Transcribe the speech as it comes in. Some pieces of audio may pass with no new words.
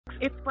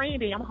It's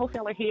Brandy. I'm a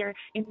wholesaler here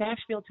in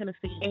Nashville,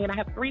 Tennessee, and I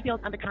have 3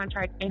 deals under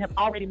contract and have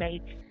already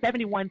made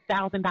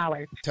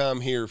 $71,000.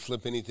 Tom here,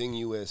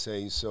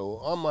 FlipAnythingUSA. So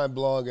on my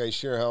blog, I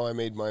share how I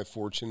made my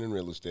fortune in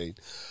real estate.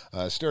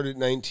 Started at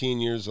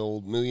 19 years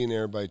old,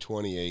 millionaire by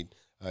 28.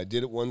 I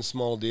did it one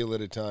small deal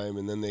at a time,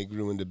 and then they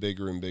grew into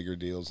bigger and bigger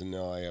deals, and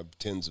now I have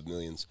tens of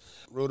millions.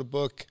 Wrote a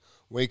book,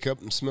 Wake Up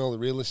and Smell the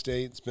Real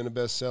Estate. It's been a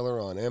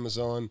bestseller on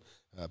Amazon,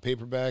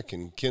 paperback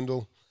and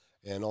Kindle,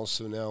 and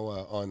also now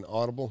on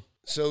Audible.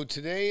 So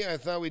today I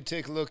thought we'd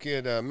take a look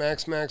at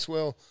Max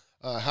Maxwell,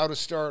 how to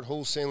start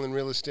wholesaling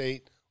real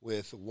estate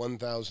with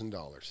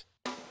 $1,000.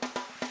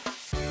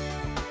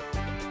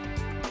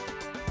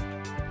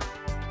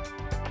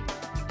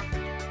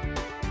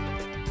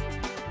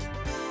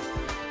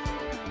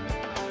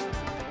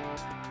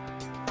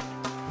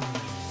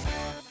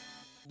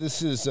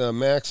 This is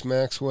Max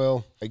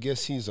Maxwell. I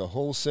guess he's a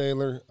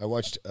wholesaler. I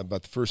watched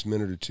about the first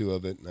minute or two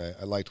of it, and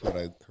I liked what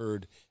I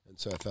heard, and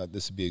so I thought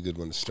this would be a good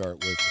one to start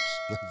with.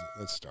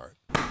 Let's start.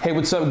 Hey,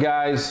 what's up,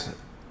 guys?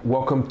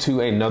 Welcome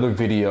to another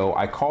video.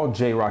 I called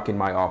J-Rock in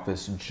my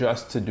office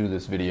just to do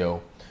this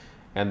video,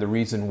 and the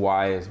reason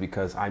why is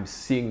because I'm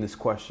seeing this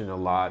question a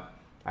lot.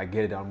 I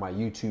get it on my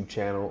YouTube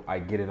channel, I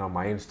get it on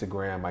my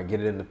Instagram, I get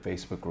it in the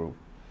Facebook group.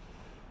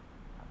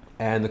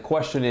 And the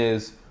question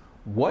is,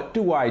 what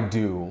do I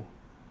do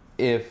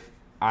if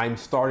I'm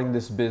starting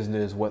this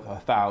business with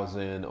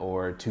 $1,000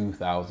 or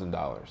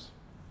 $2,000?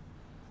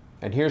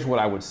 And here's what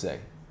I would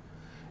say.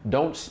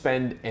 Don't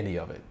spend any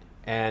of it.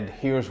 And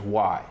here's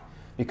why.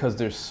 Because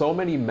there's so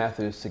many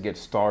methods to get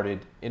started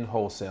in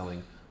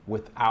wholesaling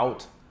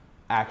without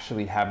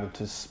actually having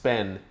to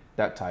spend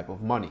that type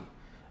of money.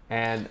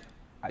 And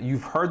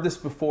you've heard this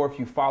before if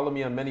you follow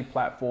me on many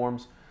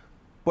platforms,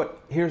 but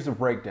here's the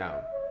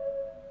breakdown.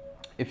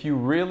 If you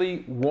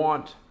really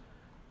want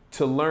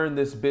to learn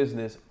this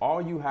business,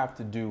 all you have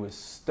to do is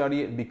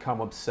study it and become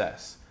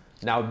obsessed.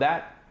 Now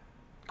that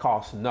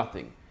costs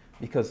nothing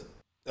because...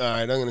 All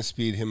right, I'm going to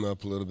speed him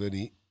up a little bit.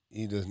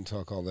 He doesn't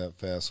talk all that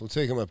fast. We'll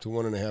take him up to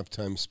 1.5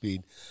 times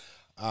speed.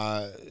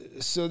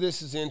 So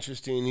this is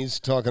interesting. He's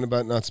talking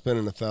about not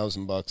spending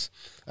 $1,000.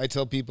 I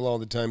tell people all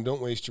the time,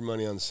 don't waste your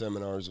money on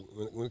seminars.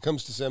 When it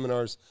comes to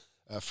seminars,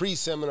 free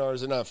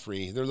seminars are not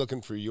free. They're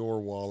looking for your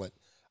wallet.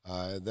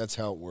 That's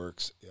how it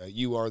works.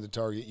 You are the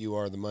target. You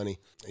are the money.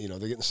 You know,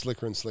 they're getting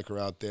slicker and slicker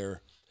out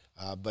there.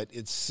 But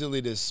it's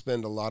silly to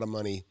spend a lot of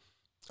money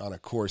on a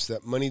course.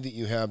 That money that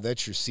you have,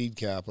 that's your seed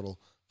capital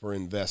for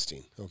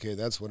investing. Okay,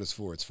 that's what it's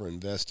for. It's for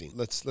investing.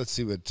 Let's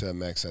see what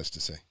Max has to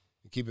say.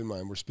 Keep in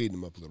mind, we're speeding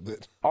him up a little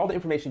bit. All the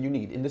information you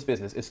need in this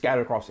business is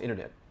scattered across the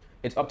internet.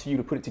 It's up to you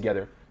to put it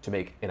together to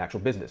make an actual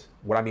business.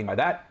 What I mean by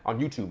that, on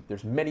YouTube,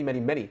 there's many, many,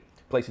 many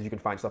places you can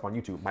find stuff on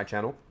YouTube. My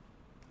channel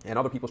and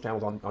other people's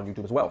channels on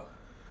YouTube as well.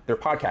 There are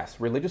podcasts.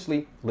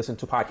 Religiously listen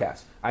to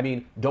podcasts. I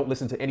mean, don't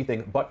listen to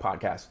anything but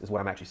podcasts is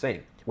what I'm actually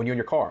saying. When you're in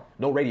your car,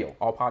 no radio,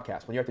 all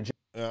podcasts. When you're at the gym.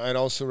 I'd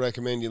also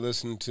recommend you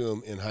listen to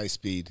them in high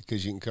speed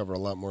because you can cover a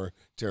lot more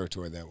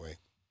territory that way.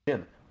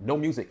 Gym, no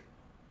music,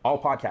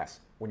 all podcasts.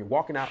 When you're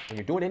walking out, when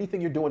you're doing anything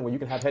you're doing where you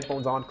can have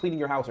headphones on, cleaning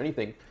your house or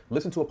anything,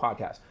 listen to a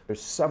podcast.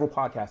 There's several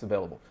podcasts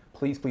available.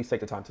 Please take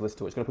the time to listen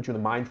to it. It's going to put you in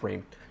the mind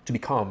frame to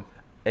become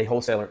a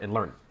wholesaler and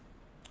learn.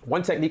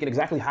 One technique and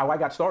exactly how I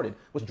got started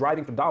was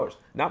driving for dollars.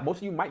 Now, most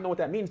of you might know what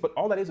that means, but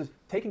all that is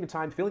taking the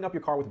time, filling up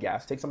your car with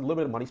gas, take some little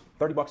bit of money,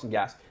 $30 in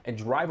gas, and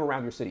drive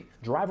around your city.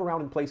 Drive around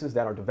in places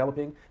that are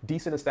developing,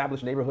 decent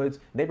established neighborhoods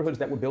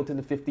that were built in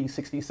the 50s,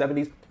 60s,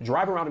 70s.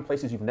 Drive around in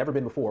places you've never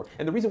been before.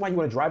 And the reason why you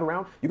want to drive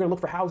around, you're going to look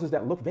for houses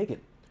that look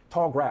vacant,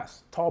 tall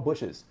grass, tall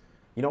bushes,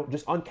 you know,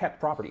 just unkept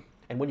property.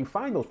 And when you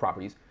find those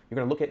properties, you're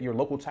going to look at your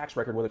local tax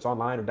record, whether it's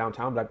online or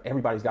downtown, but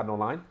everybody's got it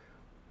online.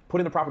 Put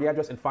in the property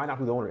address and find out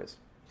who the owner is.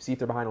 See if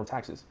they're behind on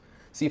taxes.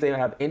 See if they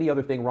have any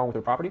other thing wrong with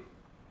their property,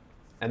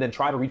 and then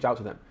try to reach out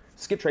to them.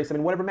 Skip trace them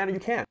in whatever manner you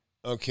can.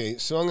 Okay,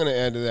 so I'm going to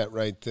add to that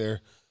right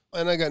there.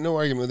 And I got no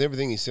argument with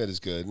everything he said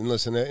is good. And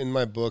listen, in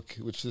my book,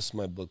 which this is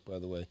my book, by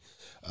the way,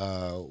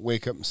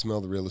 Wake Up and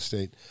Smell the Real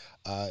Estate,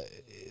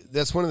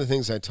 that's one of the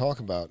things I talk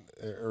about,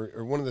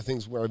 or one of the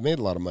things where I've made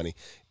a lot of money,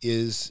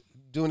 is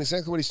doing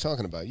exactly what he's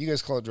talking about. You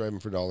guys call it driving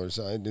for dollars.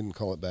 I didn't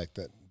call it back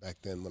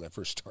then when I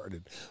first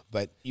started.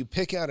 But you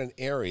pick out an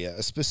area,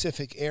 a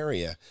specific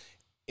area,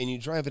 and you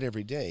drive it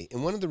every day.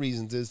 And one of the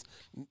reasons is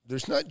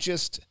there's not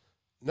just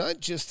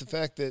the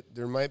fact that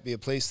there might be a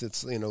place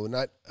that's, you know,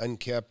 not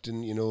unkept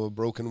and, you know, a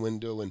broken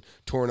window and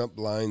torn up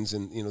blinds,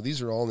 and, you know, these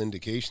are all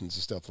indications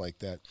of stuff like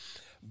that.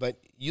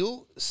 But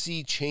you'll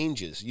see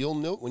changes. You'll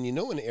know when you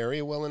know an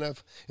area well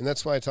enough, and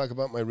that's why I talk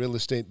about my real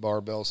estate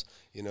barbells.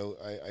 You know,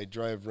 I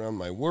drive around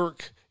my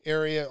work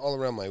area, all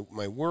around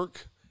my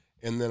work,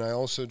 and then I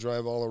also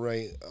drive all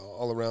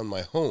around my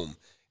home.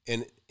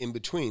 And in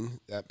between,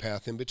 that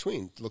path in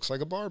between looks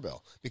like a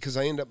barbell because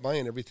I end up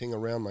buying everything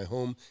around my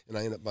home, and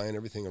I end up buying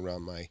everything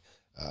around my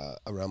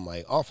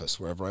office,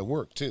 wherever I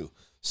work too.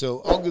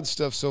 So all good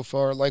stuff so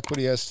far. Like what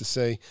he has to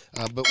say.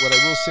 But what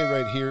I will say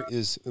right here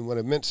is, and what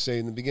I meant to say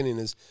in the beginning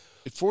is,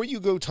 before you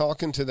go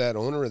talking to that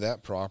owner of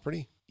that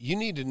property, you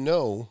need to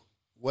know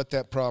what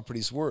that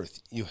property's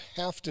worth. You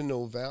have to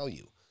know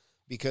value,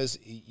 because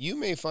you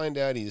may find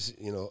out he's,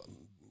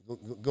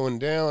 going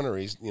down, or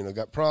he's,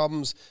 got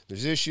problems.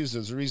 There's issues.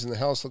 There's a reason the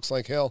house looks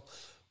like hell,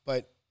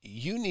 but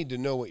you need to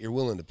know what you're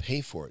willing to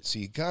pay for it. So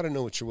you got to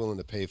know what you're willing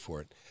to pay for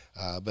it.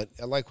 But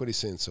I like what he's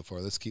saying so far.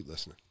 Let's keep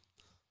listening.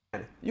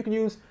 You can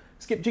use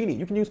Skip Genie.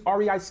 You can use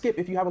REI Skip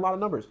if you have a lot of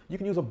numbers. You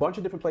can use a bunch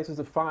of different places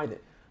to find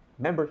it.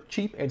 Remember,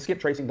 cheap and skip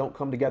tracing don't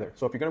come together.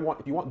 So if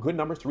you want good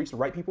numbers to reach the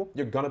right people,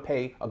 you're gonna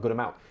pay a good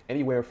amount.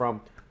 Anywhere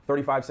from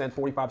 35 cents,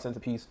 45 cents a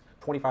piece,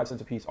 25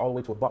 cents a piece, all the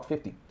way to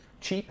 $1.50.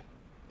 Cheap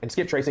and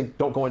skip tracing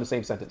don't go in the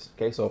same sentence.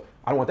 Okay, so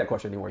I don't want that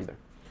question anymore either.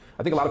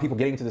 I think a lot of people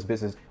getting into this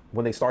business,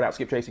 when they start out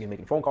skip tracing and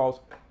making phone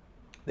calls,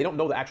 they don't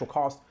know the actual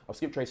cost of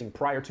skip tracing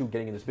prior to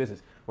getting in this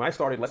business. When I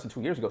started less than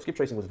 2 years ago, skip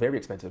tracing was very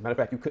expensive. Matter of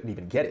fact, you couldn't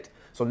even get it.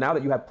 So now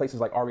that you have places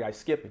like REI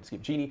Skip and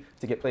Skip Genie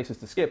to get places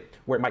to skip,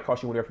 where it might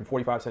cost you anywhere from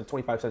 45 cents,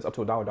 25 cents, up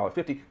to $1,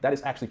 $1.50, that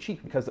is actually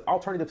cheap, because the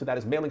alternative to that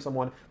is mailing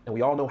someone, and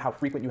we all know how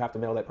frequent you have to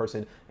mail that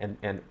person,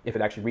 and if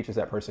it actually reaches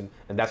that person,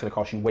 and that's gonna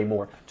cost you way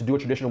more. To do a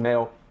traditional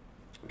mail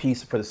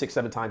piece for the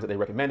 6-7 times that they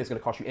recommend, it's going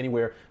to cost you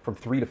anywhere from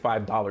 $3 to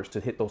 $5 to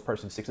hit those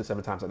persons 6 to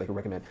 7 times that they can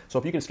recommend. So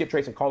if you can skip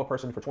trace and call a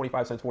person for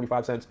 25 cents,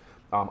 45 cents,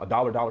 $1,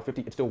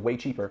 $1.50, it's still way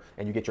cheaper,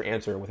 and you get your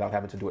answer without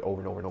having to do it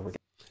over and over and over again.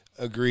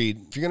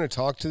 Agreed. If you're going to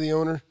talk to the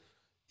owner,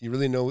 you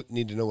really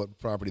need to know what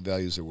property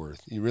values are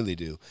worth. You really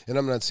do. And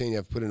I'm not saying you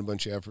have to put in a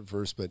bunch of effort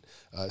first, but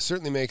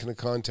certainly making a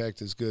contact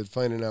is good.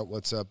 Finding out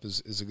what's up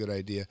is a good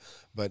idea.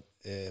 But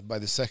by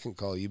the second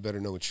call, you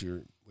better know what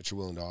you're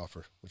willing to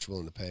offer, what you're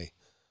willing to pay.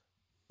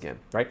 Again,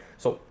 right?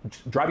 So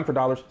driving for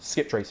dollars,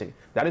 skip tracing.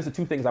 That is the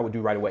two things I would do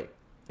right away.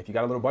 If you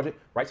got a little budget,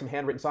 write some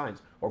handwritten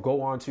signs, or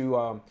go on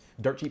to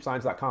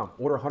dirtcheapsigns.com.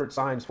 Order 100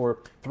 signs for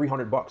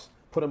 $300.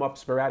 Put them up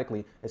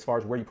sporadically as far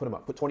as where you put them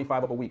up. Put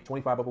 25 up a week,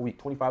 25 up a week,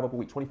 25 up a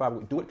week, 25 up a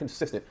week. Do it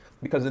consistent,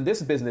 because in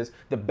this business,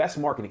 the best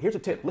marketing, here's a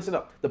tip, listen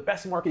up. The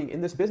best marketing in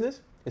this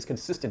business is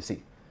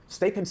consistency.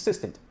 Stay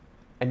consistent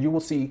and you will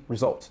see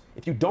results.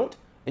 If you don't,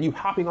 and you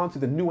hopping onto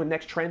the new and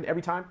next trend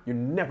every time, you're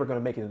never gonna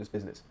make it in this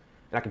business.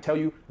 And I can tell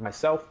you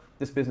myself,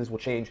 this business will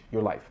change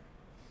your life.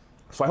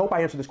 So I hope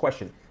I answered this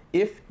question.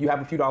 If you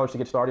have a few dollars to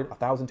get started,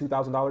 $1,000,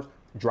 $2,000,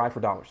 drive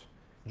for dollars.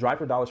 Drive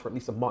for dollars for at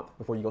least a month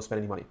before you go spend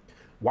any money.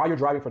 While you're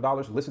driving for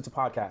dollars, listen to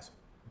podcasts.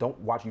 Don't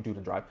watch YouTube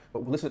and drive,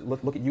 but look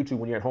at YouTube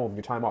when you're at home,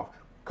 your time off.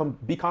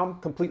 Become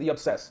completely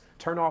obsessed.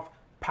 Turn off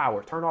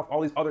Power. Turn off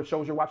all these other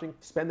shows you're watching.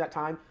 Spend that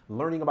time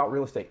learning about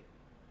real estate.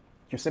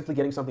 You're simply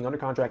getting something under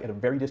contract at a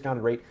very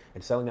discounted rate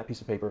and selling that piece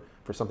of paper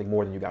for something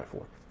more than you got it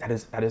for.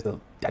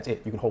 That's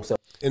it. You can wholesale.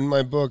 In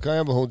my book, I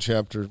have a whole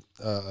chapter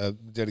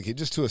dedicated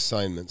just to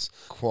assignments.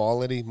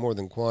 Quality more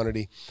than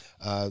quantity.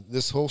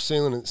 This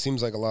wholesaling, it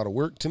seems like a lot of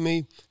work to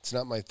me. It's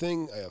not my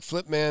thing.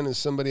 Flipman is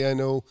somebody I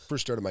know.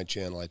 First started my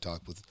channel, I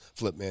talked with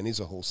Flipman.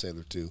 He's a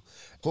wholesaler too.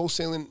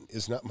 Wholesaling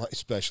is not my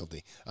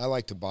specialty. I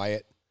like to buy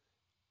it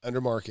under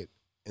market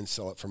and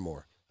sell it for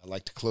more. I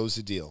like to close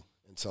the deal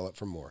and sell it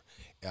for more.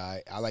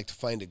 I like to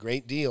find a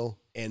great deal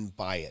and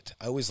buy it.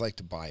 I always like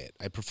to buy it.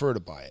 I prefer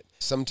to buy it.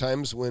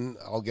 Sometimes when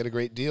I'll get a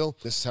great deal,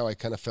 this is how I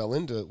kind of fell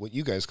into what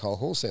you guys call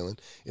wholesaling,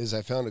 is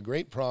I found a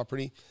great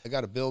property. I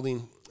got a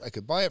building. I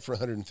could buy it for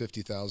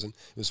 $150,000. It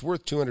was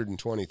worth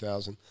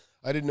 $220,000.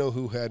 I didn't know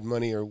who had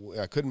money, or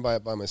I couldn't buy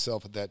it by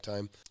myself at that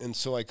time. And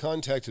so I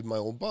contacted my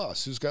old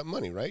boss, who's got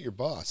money, right? Your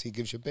boss. He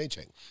gives you a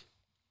paycheck.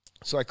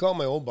 So I called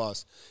my old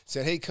boss,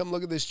 said, hey, come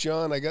look at this,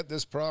 John. I got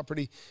this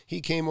property.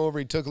 He came over,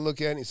 he took a look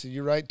at it, and he said,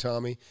 you're right,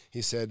 Tommy.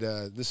 He said,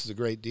 this is a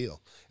great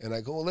deal. And I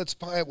go, well, let's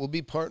buy it. We'll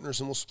be partners,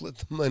 and we'll split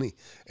the money.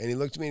 And he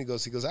looked at me, and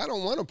he goes, I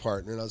don't want a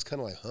partner. And I was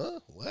kind of like, huh,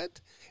 what?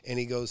 And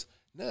he goes,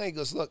 no, he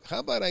goes, look, how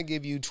about I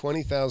give you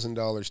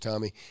 $20,000,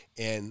 Tommy,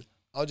 and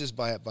I'll just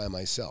buy it by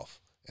myself.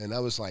 And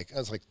I was like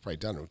probably, I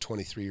don't know,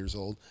 23 years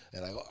old.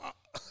 And I go,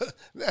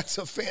 that's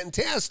a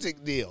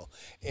fantastic deal.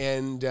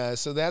 And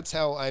so that's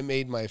how I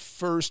made my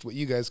first, what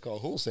you guys call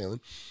wholesaling,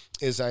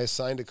 is I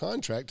signed a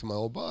contract to my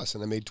old boss,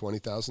 and I made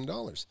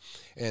 $20,000.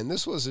 And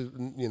this was,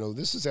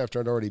 this is after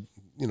I'd already,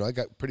 I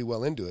got pretty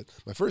well into it.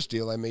 My first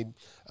deal,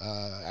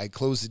 I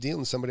closed the deal,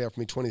 and somebody offered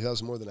me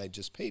 $20,000 more than I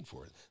just paid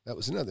for it. That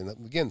was another.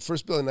 Again,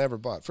 first building I ever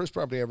bought, first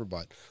property I ever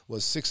bought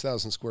was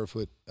 6,000 square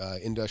foot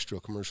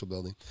industrial commercial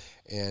building.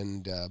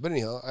 And but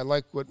anyhow, I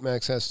like what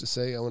Max has to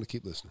say. I want to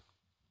keep listening.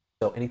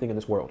 Anything in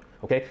this world,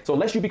 okay? So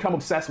unless you become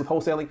obsessed with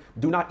wholesaling,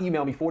 do not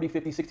email me 40,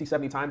 50, 60,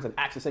 70 times and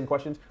ask the same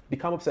questions.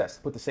 Become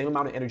obsessed. Put the same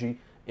amount of energy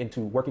into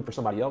working for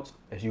somebody else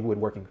as you would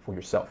working for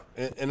yourself.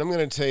 And I'm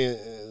going to tell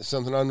you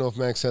something. I don't know if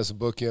Max has a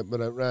book yet,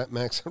 but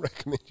Max, I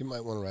recommend you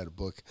might want to write a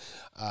book,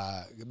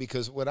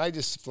 because what I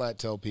just flat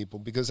tell people,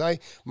 because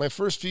my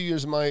first few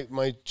years of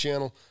my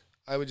channel,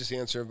 I would just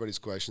answer everybody's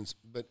questions,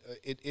 but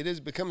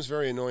it becomes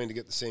very annoying to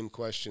get the same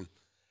question,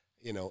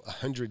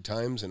 100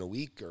 times in a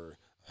week, or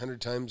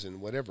 100 times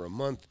in whatever, a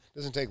month. It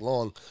doesn't take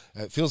long.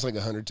 It feels like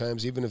 100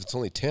 times, even if it's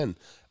only 10.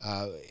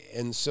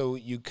 And so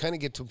you kind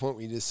of get to a point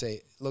where you just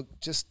say, look,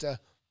 just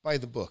buy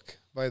the book.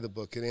 buy the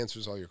book. It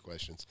answers all your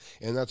questions.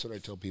 And that's what I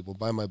tell people.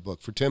 Buy my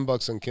book. For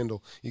 $10 on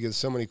Kindle, you get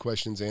so many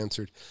questions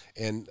answered.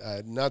 And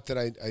not that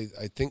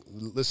I think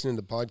listening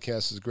to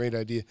podcasts is a great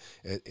idea.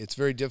 It's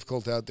very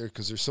difficult out there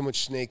because there's so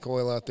much snake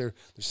oil out there.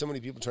 There's so many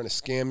people trying to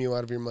scam you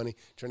out of your money,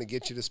 trying to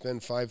get you to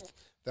spend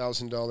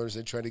 $5,000.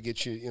 They try to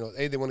get you,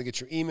 they want to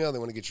get your email, they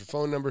want to get your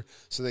phone number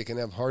so they can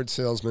have hard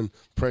salesmen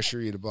pressure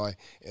you to buy.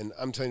 And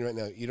I'm telling you right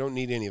now, you don't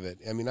need any of it.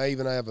 I mean, I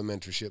have a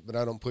mentorship, but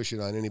I don't push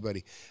it on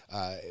anybody.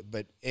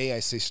 But I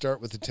say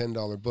start with the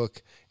 $10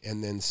 book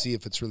and then see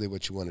if it's really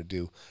what you want to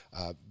do.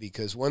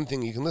 Because one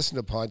thing, you can listen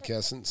to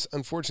podcasts, and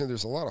unfortunately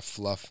there's a lot of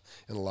fluff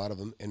in a lot of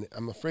them. And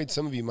I'm afraid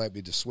some of you might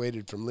be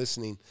dissuaded from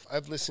listening.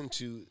 I've listened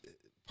to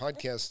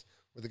podcasts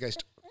where the guys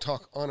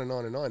talk on and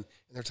on and on, and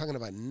they're talking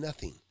about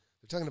nothing.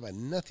 They're talking about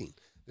nothing.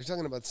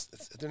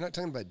 They're not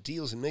talking about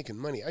deals and making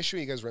money. I show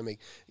you guys where I make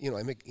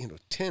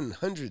 10,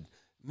 100,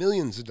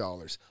 millions of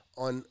dollars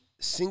on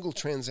single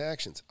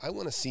transactions. I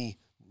want to see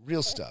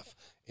real stuff.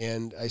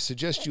 And I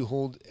suggest you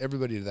hold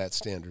everybody to that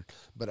standard.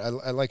 But I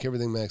like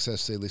everything Max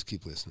has to say. Let's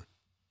keep listening.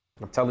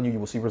 I'm telling you, you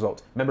will see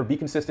results. Remember, be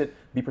consistent,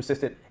 be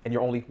persistent, and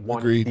you're only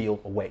one deal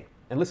away.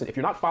 And listen, if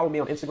you're not following me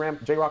on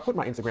Instagram, J-Rock, put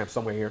my Instagram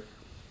somewhere here.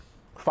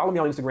 Follow me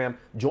on Instagram.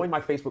 Join my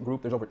Facebook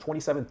group. There's over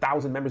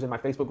 27,000 members in my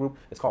Facebook group.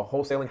 It's called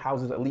Wholesaling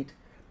Houses Elite.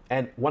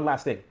 And one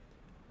last thing.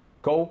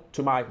 Go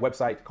to my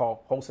website called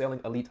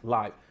Wholesaling Elite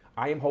Live.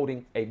 I am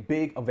holding a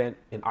big event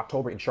in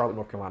October in Charlotte,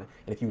 North Carolina.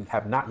 And if you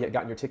have not yet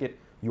gotten your ticket,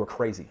 you are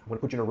crazy. I'm going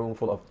to put you in a room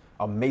full of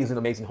amazing,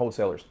 amazing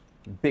wholesalers,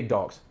 big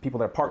dogs, people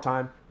that are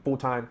part-time,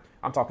 full-time.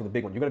 I'm talking the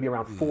big one. You're going to be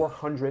around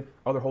 400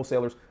 other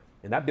wholesalers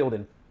in that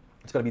building.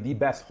 It's going to be the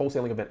best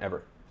wholesaling event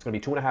ever. It's going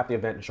to be a 2.5-day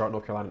event in Charlotte,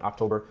 North Carolina in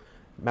October.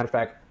 Matter of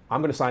fact, I'm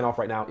going to sign off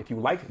right now. If you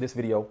like this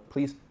video,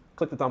 please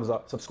click the thumbs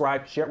up,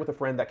 subscribe, share it with a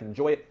friend that can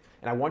enjoy it.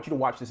 And I want you to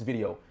watch this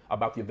video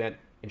about the event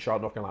in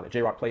Charlotte, North Carolina.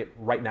 J-Rock, play it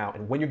right now.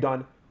 And when you're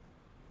done,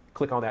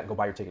 click on that and go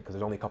buy your ticket because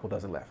there's only a couple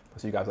dozen left. I'll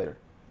see you guys later.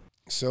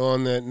 So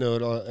on that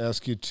note, I'll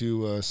ask you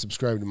to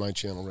subscribe to my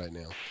channel right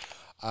now.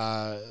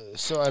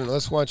 So I don't know,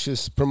 let's watch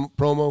this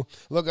promo.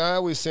 Look, I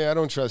always say I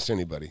don't trust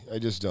anybody. I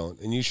just don't.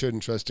 And you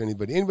shouldn't trust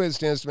anybody. Anybody that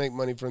stands to make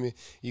money from you,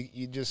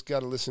 you just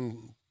got to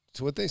listen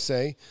to what they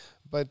say.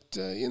 But,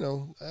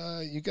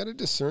 you got to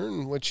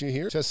discern what you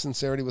hear. Test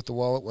sincerity with the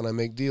wallet when I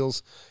make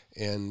deals.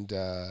 And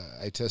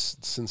I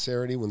test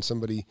sincerity when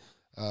somebody,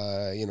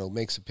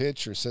 makes a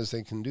pitch or says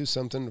they can do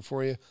something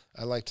for you.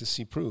 I like to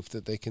see proof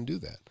that they can do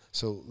that.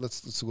 So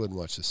let's go ahead and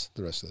watch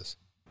the rest of this.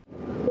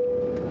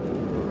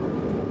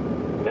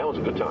 Now is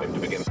a good time to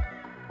begin.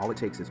 All it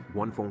takes is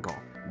one phone call,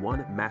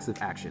 one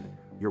massive action.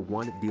 You're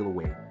one deal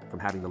away from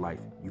having the life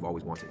you've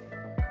always wanted.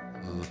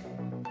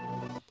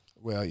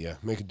 Well, yeah,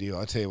 make a deal.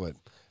 I'll tell you what.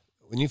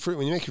 When you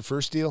make your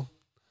first deal,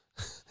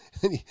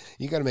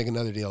 you got to make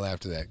another deal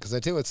after that. Because I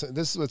tell you what,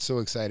 this is what's so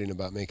exciting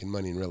about making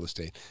money in real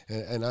estate.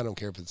 And I don't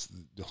care if it's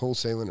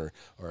wholesaling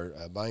or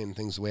buying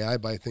things the way I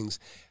buy things.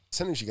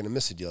 Sometimes you're going to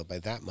miss a deal by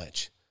that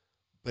much,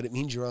 but it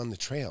means you're on the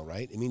trail,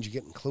 right? It means you're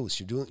getting close.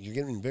 You're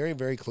getting very,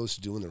 very close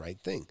to doing the right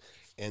thing.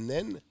 And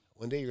then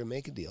one day you're going to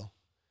make a deal,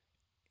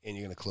 and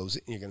you're going to close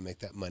it, and you're going to make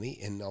that money,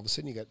 and all of a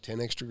sudden you got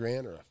 10 extra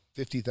grand or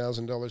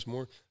 $50,000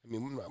 more. I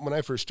mean, when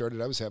I first started,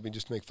 I was happy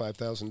just to make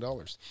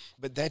 $5,000.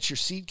 But that's your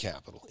seed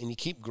capital, and you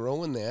keep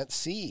growing that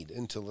seed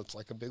until it's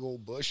like a big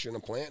old bush and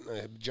a plant and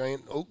a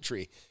giant oak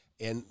tree.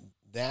 And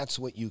that's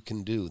what you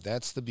can do.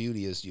 That's the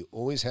beauty, is you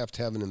always have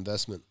to have an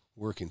investment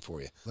working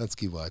for you. Let's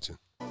keep watching.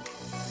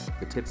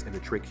 The tips and the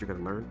tricks you're going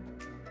to learn,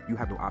 you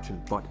have no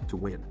option but to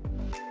win.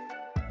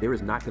 There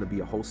is not going to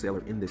be a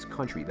wholesaler in this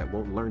country that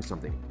won't learn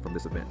something from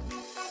this event.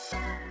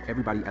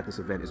 Everybody at this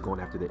event is going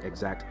after the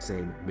exact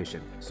same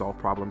mission: solve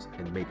problems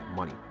and make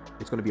money.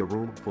 It's going to be a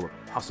room full of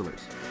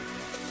hustlers.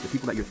 The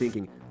people that you're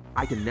thinking,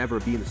 I can never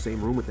be in the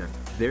same room with them,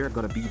 they're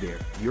going to be there.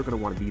 You're going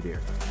to want to be there.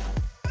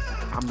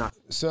 I'm not.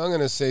 So I'm going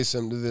to say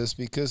something to this,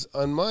 because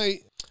on my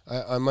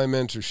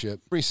mentorship,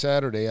 every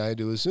Saturday I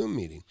do a Zoom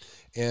meeting.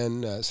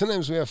 And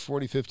sometimes we have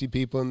 40, 50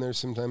 people in there.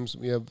 Sometimes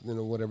we have,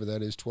 whatever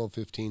that is, 12,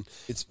 15.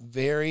 It's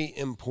very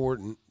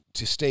important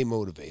to stay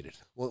motivated.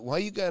 Well, while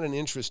you got an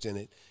interest in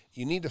it,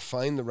 you need to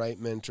find the right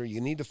mentor.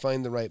 You need to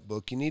find the right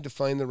book. You need to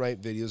find the right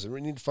videos. You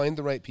need to find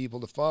the right people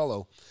to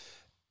follow,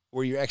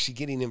 where you're actually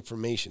getting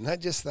information, not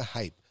just the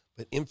hype,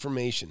 but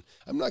information.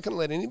 I'm not going to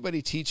let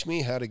anybody teach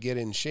me how to get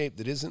in shape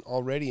that isn't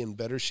already in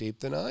better shape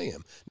than I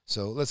am.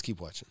 So let's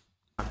keep watching.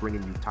 I'm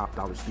bringing you top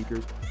dollar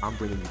speakers. I'm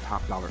bringing you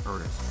top dollar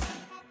earners.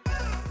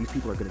 These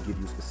people are going to give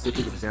you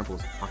specific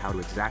examples on how to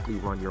exactly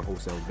run your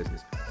wholesaling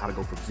business, how to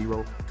go from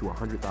 $0 to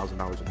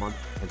 $100,000 a month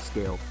and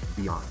scale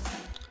beyond.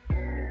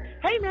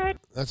 Hey, Max.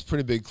 That's a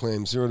pretty big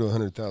claim, $0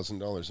 to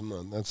 $100,000 a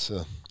month. That's,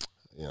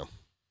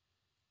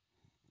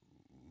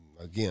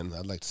 again,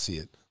 I'd like to see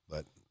it,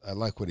 but I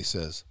like what he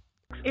says.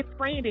 It's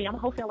Brandy. I'm a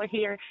wholesaler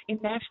here in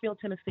Nashville,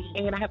 Tennessee,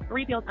 and I have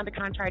 3 deals under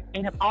contract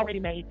and have already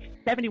made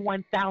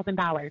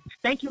 $71,000.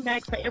 Thank you,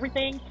 Max, for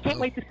everything. Can't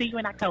wait to see you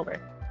in October.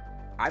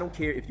 I don't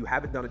care if you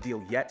haven't done a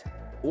deal yet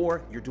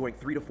or you're doing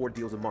 3 to 4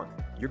 deals a month.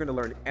 You're going to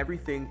learn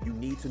everything you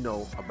need to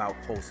know about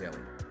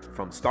wholesaling,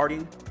 from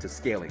starting to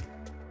scaling.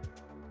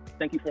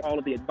 Thank you for all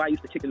of the advice,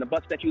 the kick in the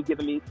butts that you've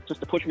given me just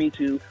to push me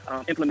to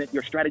implement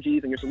your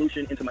strategies and your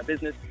solution into my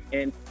business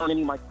and earning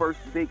me my first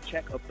big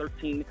check of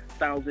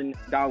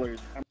 $13,000.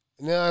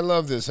 Now, I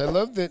love this. I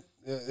love that,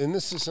 and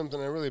this is something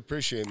I really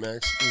appreciate,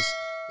 Max, is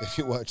if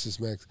you watch this,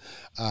 Max,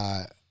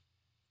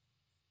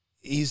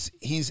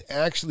 he's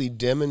actually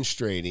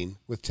demonstrating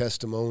with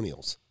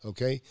testimonials,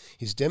 okay?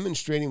 He's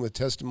demonstrating with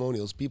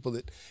testimonials, people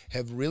that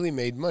have really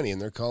made money,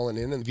 and they're calling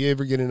in. And if you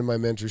ever get into my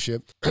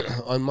mentorship,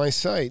 on my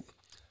site,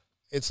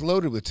 it's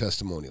loaded with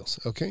testimonials,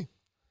 okay?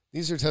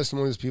 These are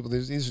testimonials, people.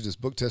 These are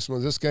just book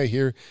testimonials. This guy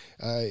here,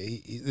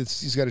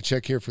 he's got a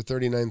check here for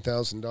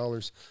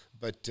 $39,000,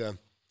 but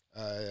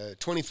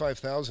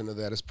 $25,000 of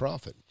that is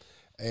profit.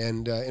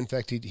 And in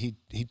fact, he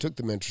took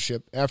the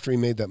mentorship after he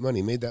made that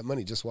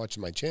money just watching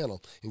my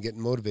channel and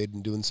getting motivated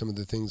and doing some of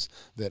the things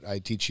that I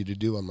teach you to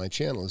do on my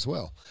channel as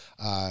well.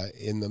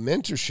 In the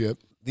mentorship,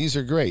 these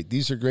are great.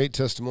 These are great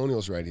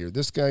testimonials right here.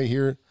 This guy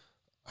here,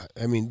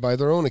 I mean, by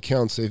their own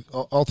accounts,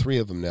 all three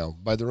of them now,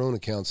 by their own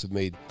accounts, have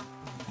made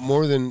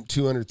more than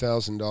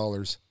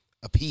 $200,000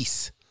 a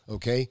piece.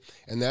 Okay,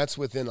 and that's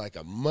within like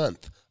a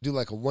month. Do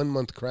like a 1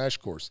 month crash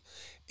course,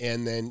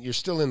 and then you're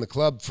still in the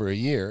club for a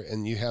year,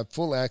 and you have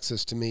full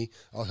access to me.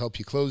 I'll help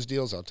you close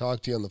deals. I'll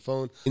talk to you on the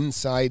phone.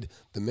 Inside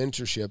the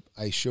mentorship,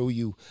 I show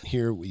you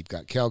here. We've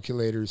got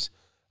calculators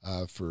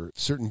for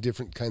certain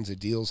different kinds of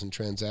deals and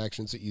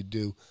transactions that you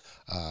do.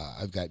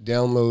 I've got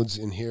downloads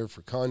in here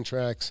for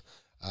contracts.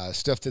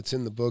 Stuff that's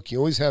in the book. You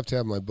always have to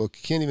have my book.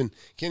 You can't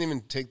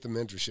even take the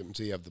mentorship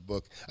until you have the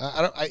book.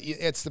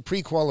 It's the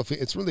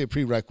It's really a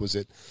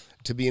prerequisite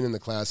to being in the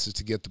classes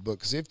to get the book.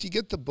 Because if you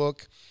get the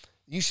book,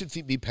 you should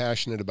be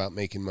passionate about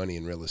making money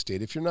in real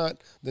estate. If you're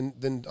not,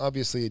 then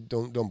obviously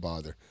don't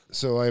bother.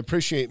 So I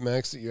appreciate,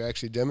 Max, that you're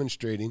actually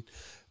demonstrating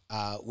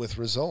with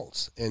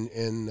results. And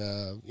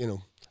you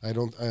know,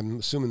 I'm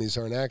assuming these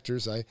aren't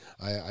actors. I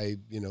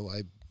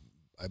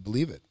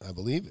believe it. I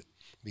believe it.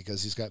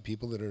 Because he's got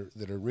people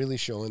that are really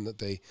showing that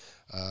they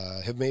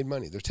have made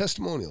money. They're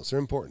testimonials. They're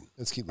important.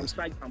 Let's keep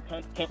listening. I'm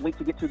pumped. Can't wait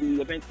to get to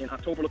the event in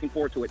October. Looking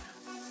forward to it.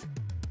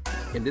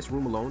 In this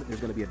room alone, there's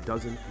going to be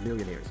 12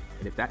 millionaires.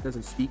 And if that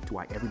doesn't speak to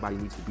why everybody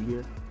needs to be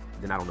here,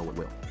 then I don't know what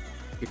will.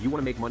 If you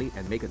want to make money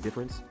and make a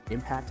difference,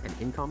 impact, and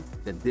income,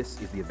 then this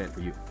is the event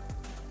for you.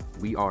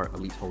 We are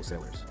elite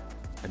wholesalers.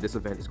 And this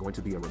event is going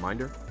to be a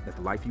reminder that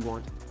the life you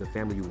want, the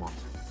family you want,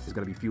 is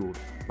going to be fueled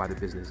by the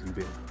business you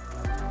build.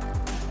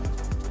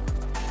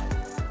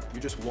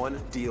 You're just one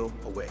deal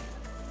away.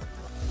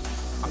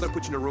 I'm gonna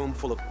put you in a room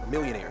full of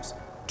millionaires,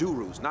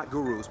 gurus, not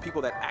gurus,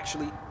 people that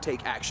actually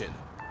take action.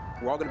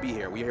 We're all gonna be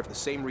here. We're here for the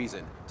same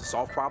reason, to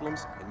solve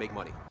problems and make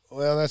money.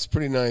 Well, that's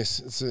pretty nice.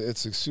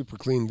 It's a super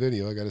clean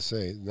video, I gotta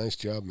say. Nice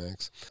job,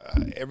 Max.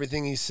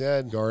 Everything he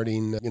said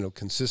regarding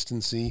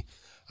consistency.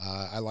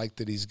 I like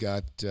that he's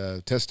got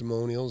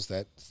testimonials.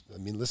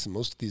 Listen,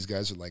 most of these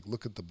guys are like,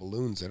 look at the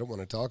balloons. They don't want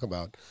to talk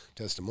about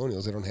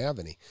testimonials. They don't have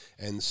any.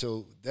 And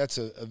so that's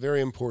a very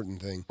important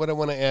thing. What I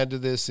want to add to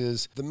this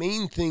is the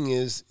main thing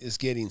is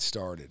getting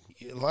started.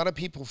 A lot of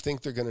people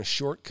think they're going to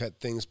shortcut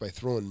things by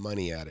throwing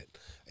money at it.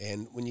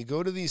 And when you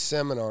go to these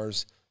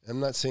seminars, I'm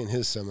not saying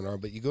his seminar,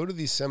 but you go to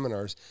these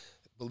seminars,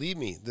 believe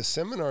me, the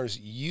seminars,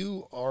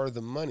 you are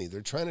the money.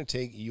 They're trying to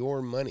take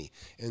your money.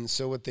 And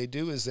so what they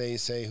do is they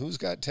say, who's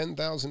got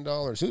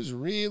 $10,000? Who's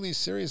really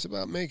serious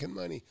about making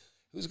money?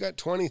 Who's got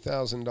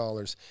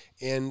 $20,000?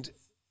 And,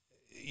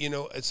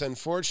 it's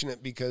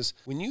unfortunate because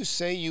when you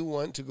say you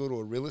want to go to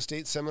a real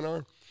estate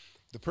seminar,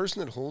 the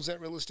person that holds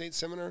that real estate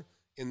seminar,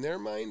 in their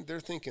mind, they're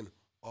thinking,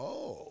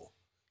 oh,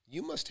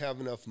 you must have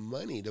enough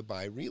money to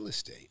buy real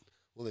estate.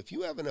 Well, if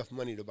you have enough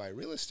money to buy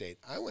real estate,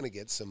 I want to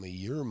get some of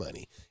your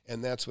money.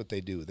 And that's what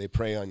they do. They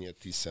prey on you at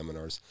these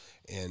seminars.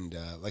 And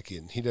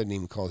he doesn't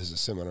even call his a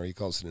seminar. He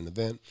calls it an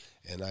event.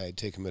 And I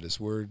take him at his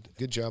word.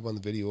 Good job on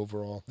the video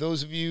overall.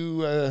 Those of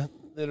you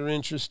that are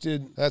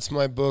interested, that's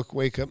my book,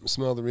 Wake Up and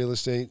Smell the Real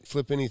Estate.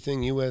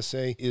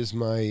 FlipAnythingUSA is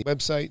my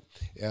website.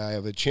 I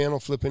have a channel,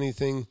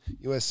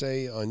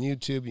 FlipAnythingUSA, on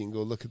YouTube. You can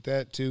go look at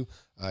that too.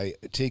 I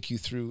take you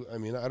through, I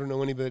don't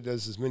know anybody that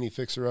does as many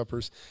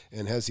fixer-uppers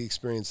and has the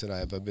experience that I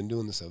have. I've been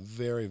doing this a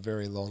very,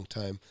 very long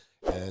time,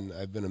 and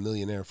I've been a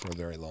millionaire for a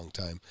very long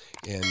time.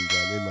 And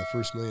I made my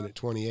first million at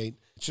 28.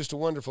 It's just a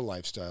wonderful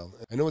lifestyle.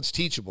 I know it's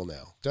teachable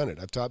now. Done it.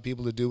 I've taught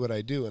people to do what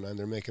I do, and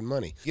they're making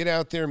money. Get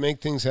out there, make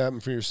things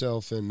happen for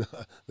yourself, and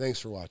thanks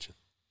for watching.